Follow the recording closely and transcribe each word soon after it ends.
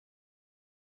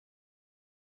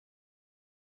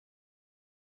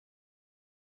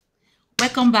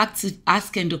Welcome back to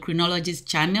Ask Endocrinologist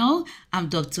channel. I'm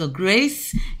Dr.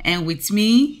 Grace, and with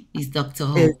me is Dr. Is-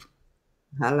 Hope.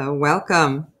 Hello,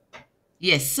 welcome.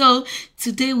 Yes, so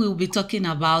today we'll be talking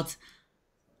about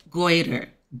goiter.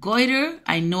 Goiter,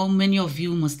 I know many of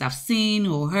you must have seen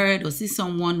or heard or see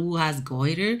someone who has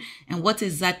goiter. And what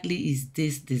exactly is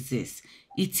this disease?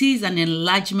 It is an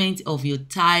enlargement of your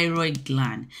thyroid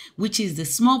gland, which is the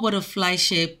small butterfly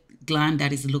shaped gland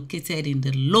that is located in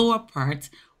the lower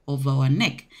part of our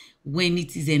neck. When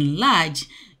it is enlarged,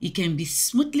 it can be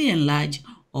smoothly enlarged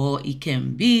or it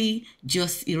can be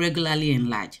just irregularly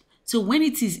enlarged. So when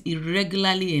it is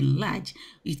irregularly enlarged,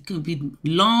 it could be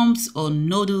lumps or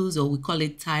nodules, or we call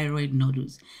it thyroid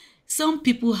nodules. Some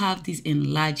people have this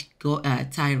enlarged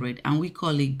thyroid, and we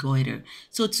call it goiter.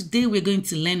 So today we're going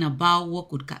to learn about what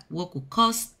could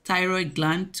cause thyroid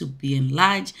gland to be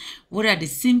enlarged, what are the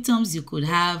symptoms you could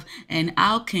have, and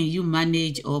how can you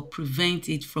manage or prevent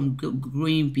it from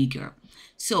growing bigger.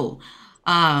 So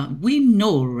we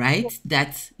know, right,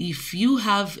 that if you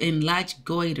have enlarged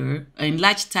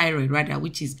thyroid rather,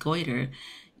 which is goiter,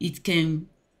 it can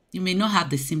you may not have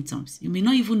the symptoms. You may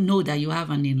not even know that you have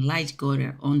an enlarged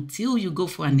goiter until you go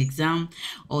for an exam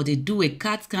or they do a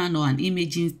CAT scan or an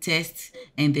imaging test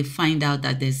and they find out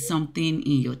that there's something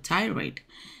in your thyroid.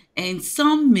 And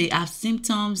some may have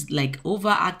symptoms like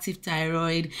overactive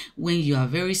thyroid when you are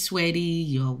very sweaty,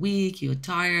 you're weak, you're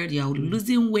tired, you're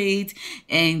losing weight,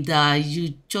 and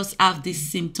you just have these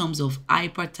symptoms of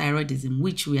hyperthyroidism,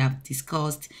 which we have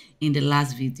discussed in the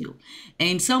last video.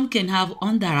 And some can have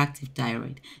underactive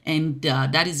thyroid, and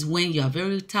that is when you are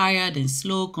very tired and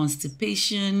slow,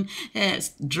 constipation,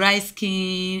 dry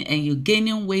skin, and you're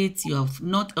gaining weight. You are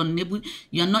not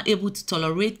able to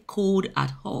tolerate cold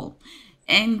at all.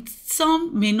 And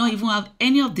some may not even have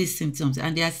any of these symptoms,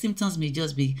 and their symptoms may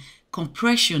just be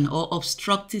compression or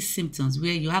obstructive symptoms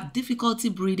where you have difficulty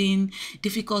breathing,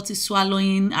 difficulty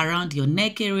swallowing around your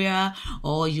neck area,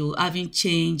 or you having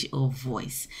change of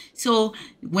voice. So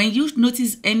when you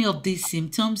notice any of these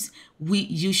symptoms,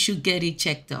 you should get it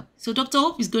checked up. So Dr.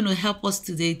 Hope is going to help us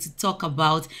today to talk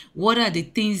about what are the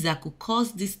things that could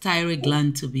cause this thyroid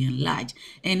gland to be enlarged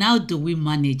and how do we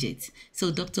manage it. So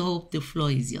Dr. Hope, the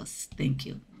floor is yours. Thank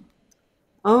you.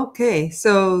 Okay,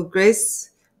 so Grace,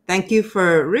 thank you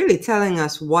for really telling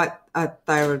us what a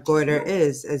thyroid goiter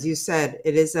is. As you said,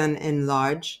 it is an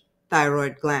enlarged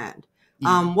thyroid gland.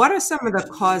 Yeah. What are some of the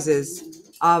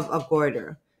causes of a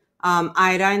goiter?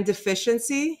 Iodine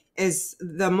deficiency is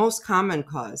the most common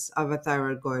cause of a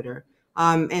thyroid goiter.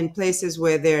 In places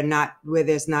where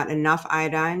there's not enough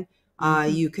iodine,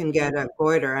 Mhm. you can get a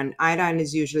goiter. And iodine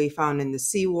is usually found in the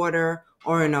seawater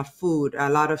or in a food. A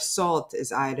lot of salt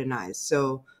is iodinized.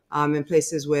 So in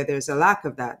places where there's a lack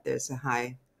of that, there's a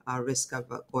high risk of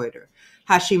a goiter.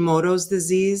 Hashimoto's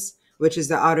disease, which is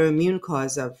the autoimmune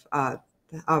cause of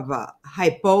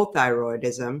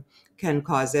hypothyroidism, can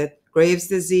cause it. Graves'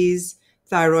 disease,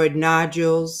 thyroid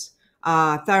nodules,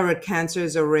 thyroid cancer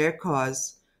is a rare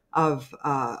cause of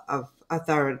a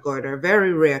thyroid goiter,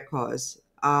 very rare cause.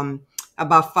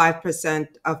 About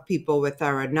 5% of people with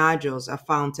thyroid nodules are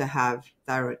found to have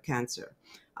thyroid cancer.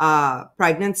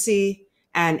 Pregnancy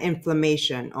and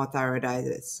inflammation or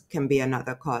thyroiditis can be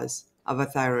another cause of a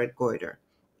thyroid goiter.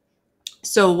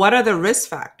 So, what are the risk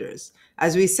factors?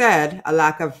 As we said, a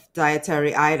lack of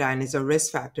dietary iodine is a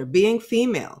risk factor. Being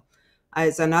female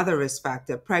is another risk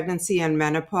factor. Pregnancy and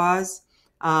menopause,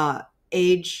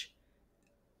 age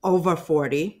over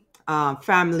 40,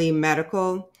 family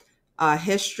medical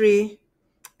history,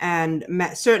 and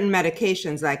certain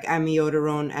medications like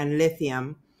amiodarone and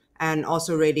lithium, and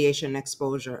also radiation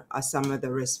exposure are some of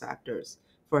the risk factors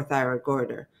for thyroid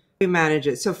goiter. We manage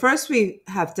it. So first we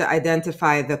have to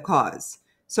identify the cause.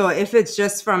 So if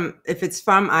it's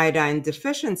from iodine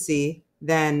deficiency,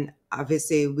 then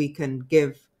obviously we can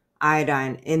give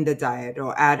iodine in the diet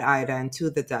or add iodine to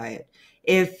the diet.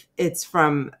 If it's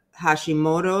from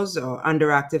Hashimoto's or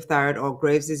underactive thyroid or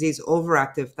Graves' disease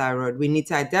overactive thyroid, we need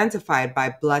to identify it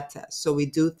by blood tests. So we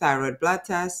do thyroid blood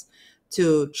tests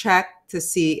to check to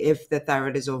see if the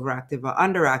thyroid is overactive or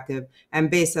underactive.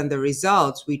 And based on the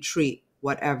results, we treat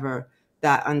whatever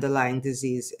that underlying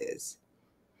disease is.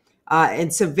 In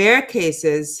severe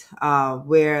cases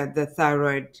where the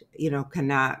thyroid,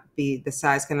 the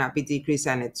size cannot be decreased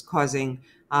and it's causing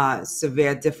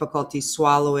severe difficulty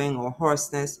swallowing or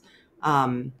hoarseness,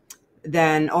 um,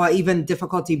 then, or even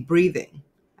difficulty breathing,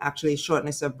 actually,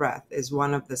 shortness of breath is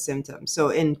one of the symptoms. So,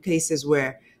 in cases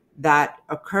where that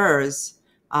occurs,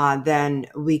 then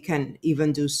we can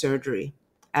even do surgery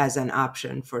as an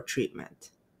option for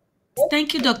treatment.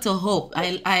 Thank you, Dr. Hope.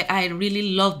 I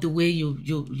really love the way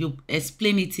you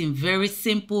explain it in very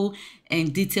simple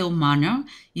and detailed manner.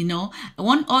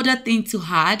 One other thing to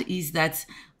add is that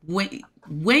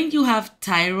when you have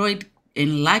thyroid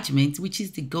enlargement, which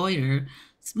is the goiter,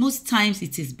 most times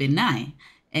it is benign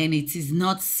and it is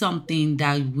not something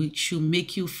that should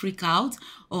make you freak out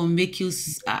or make you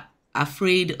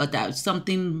afraid or that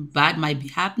something bad might be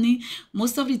happening.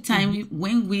 Most of the time,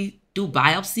 when we do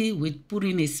biopsy, we put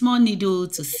in a small needle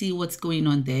to see what's going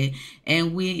on there,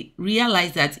 and we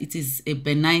realize that it is a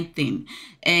benign thing.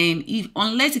 And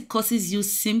unless it causes you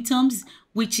symptoms,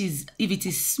 which is, if it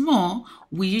is small,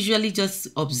 we usually just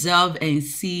observe and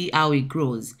see how it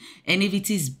grows. And if it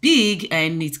is big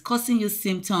and it's causing you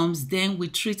symptoms, then we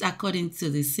treat according to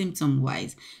the symptom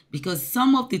wise, because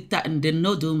some of the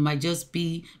nodule might just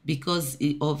be because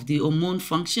of the hormone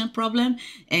function problem,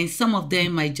 and some of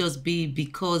them might just be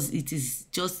because it is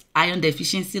just iron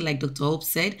deficiency, like Dr. Hope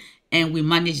said, and we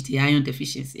manage the iron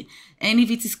deficiency. And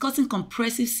if it is causing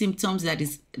compressive symptoms that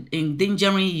is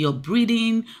endangering your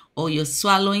breathing or your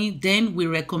swallowing, then we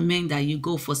recommend that you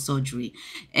go for surgery.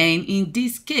 And in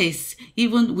this case,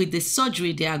 even with the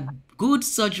surgery, there are good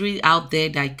surgery out there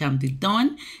that can be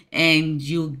done, and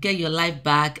you get your life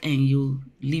back and you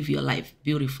live your life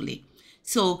beautifully.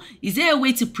 So is there a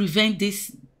way to prevent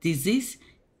this disease?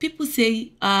 People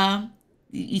say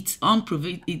it's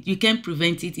you can't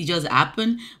prevent it, it just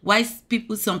happen. Why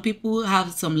some people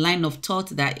have some line of thought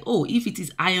that, oh, if it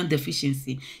is iron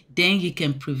deficiency, then you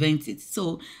can prevent it.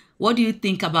 So what do you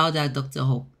think about that, Dr.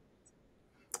 Hope?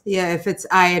 Yeah, if it's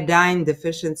iodine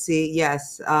deficiency,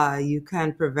 yes, you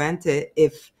can prevent it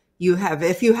if you have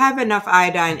enough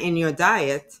iodine in your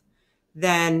diet,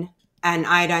 then and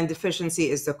iodine deficiency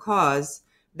is the cause,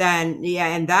 then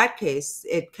yeah, in that case,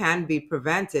 it can be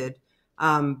prevented.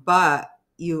 But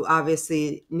you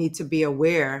obviously need to be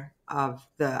aware of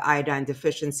the iodine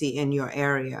deficiency in your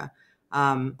area,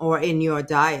 or in your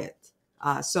diet.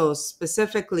 So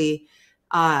specifically,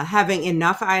 having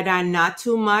enough iodine, not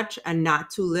too much and not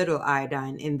too little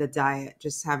iodine in the diet,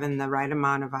 just having the right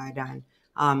amount of iodine,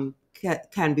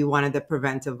 can be one of the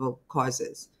preventable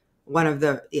causes.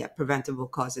 Preventable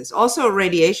causes. Also,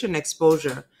 radiation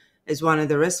exposure is one of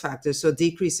the risk factors. So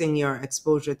decreasing your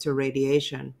exposure to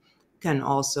radiation can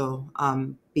also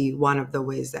be one of the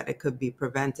ways that it could be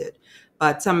prevented.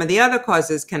 But some of the other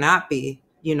causes cannot be,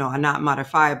 are not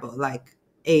modifiable, like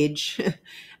age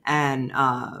and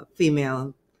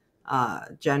female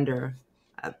gender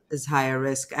is higher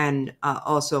risk, and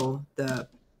also the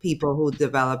people who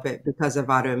develop it because of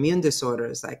autoimmune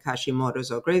disorders like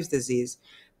Hashimoto's or Graves' disease,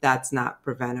 that's not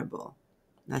preventable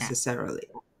Yeah, necessarily.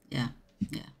 yeah,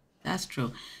 yeah, that's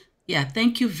true. Yeah,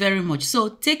 thank you very much. So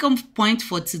take home point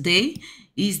for today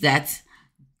is that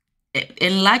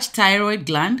enlarged thyroid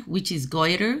gland, which is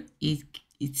goiter,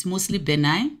 it's mostly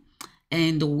benign,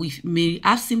 and we may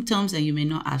have symptoms and you may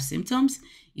not have symptoms.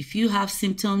 If you have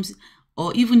symptoms,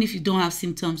 or even if you don't have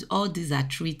symptoms, all these are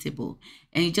treatable,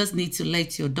 and you just need to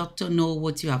let your doctor know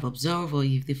what you have observed, or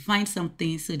if they find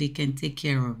something, so they can take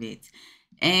care of it.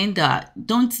 And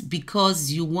don't,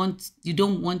 because you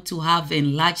don't want to have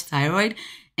enlarged thyroid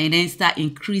and then start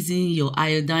increasing your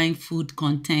iodine food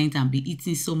content and be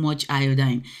eating so much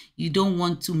iodine. You don't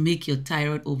want to make your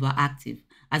thyroid overactive.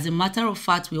 As a matter of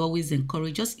fact, we always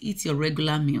encourage, just eat your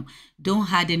regular meal.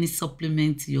 Don't add any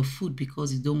supplement to your food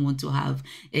because you don't want to have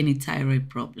any thyroid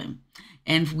problem.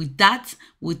 And with that,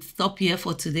 we'll stop here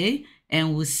for today,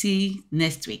 and we'll see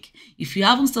next week. If you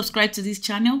haven't subscribed to this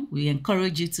channel, we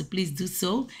encourage you to please do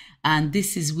so. And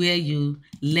this is where you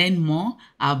learn more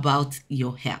about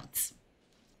your health.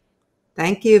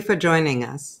 Thank you for joining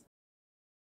us.